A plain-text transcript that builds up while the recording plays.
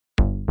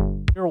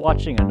You're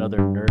watching another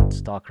Nerd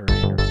Stalker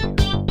interview.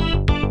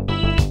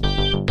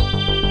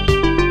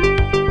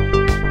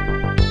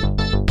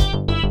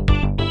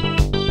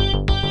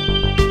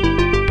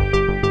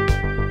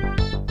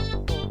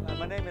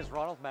 My name is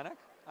Ronald Mannak.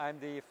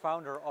 I'm the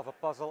founder of A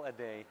Puzzle a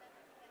Day.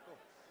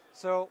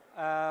 So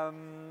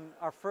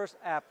our first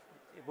app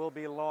will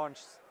be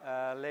launched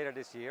later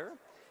this year.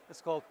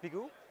 It's called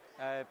Pigu.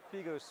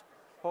 Pigu's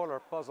Polar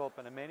Puzzle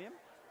Pandomonium.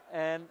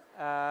 And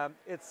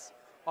it's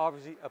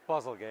obviously a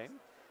puzzle game.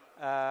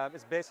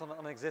 It's based on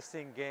an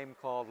existing game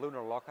called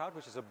Lunar Lockout,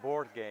 which is a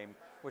board game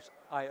which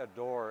I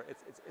adore.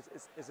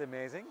 It's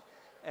amazing.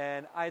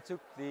 And I took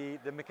the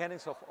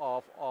mechanics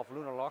of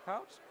Lunar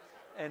Lockout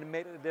and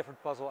made a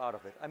different puzzle out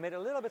of it. I made it a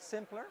little bit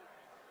simpler,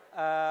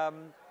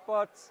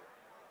 but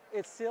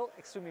it's still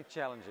extremely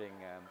challenging.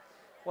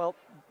 Well,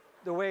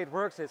 the way it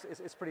works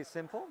is pretty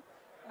simple.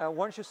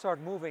 Once you start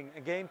moving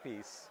a game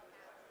piece,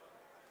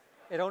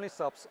 it only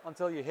stops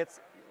until you hit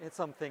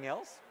something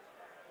else.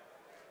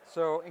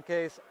 So in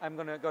case in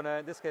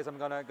this case I'm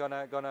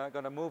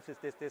gonna move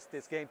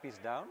this game piece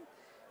down,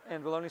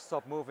 and will only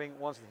stop moving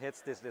once it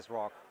hits this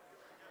rock.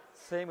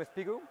 Same with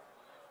Pigu,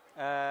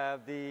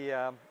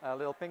 the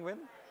little penguin.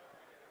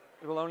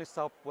 It will only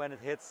stop when it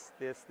hits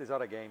this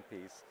other game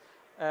piece.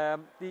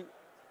 The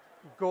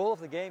goal of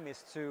the game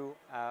is to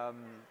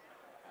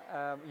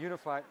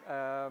unify,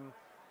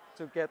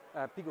 to get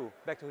Pigu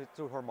back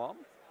to her mom.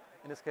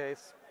 In this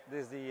case,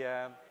 this is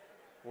the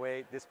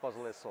way this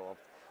puzzle is solved.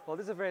 Well,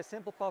 this is a very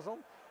simple puzzle.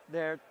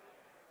 There are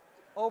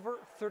over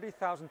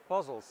 30,000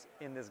 puzzles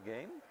in this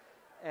game.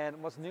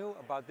 And what's new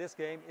about this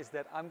game is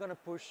that I'm going to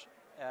push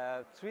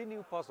 3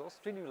 new puzzles,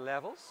 3 new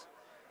levels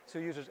to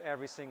users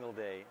every single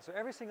day. So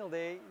every single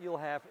day you'll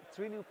have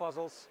 3 new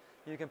puzzles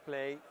you can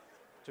play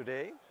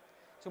today.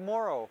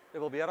 Tomorrow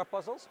there will be other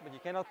puzzles, but you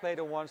cannot play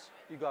the ones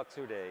you got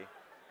today.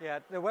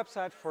 Yeah, the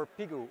website for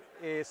Pigu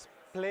is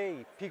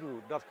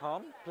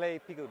playpigu.com,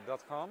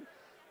 playpigu.com.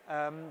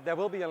 There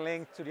will be a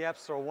link to the App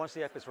Store once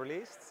the app is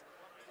released.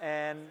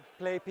 And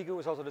Play Pigu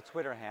is also the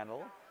Twitter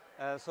handle.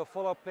 So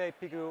follow Play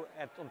Pigu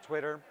on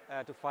Twitter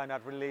to find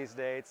out release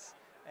dates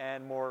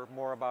and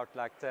more about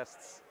like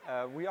tests.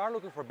 We are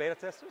looking for beta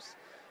testers.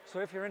 So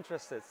if you're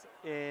interested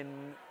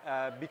in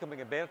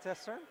becoming a beta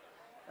tester,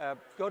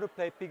 go to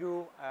Play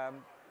Pigu,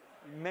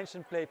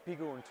 mention Play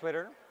Pigu on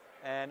Twitter,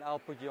 and I'll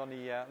put you on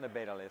the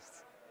beta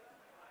list.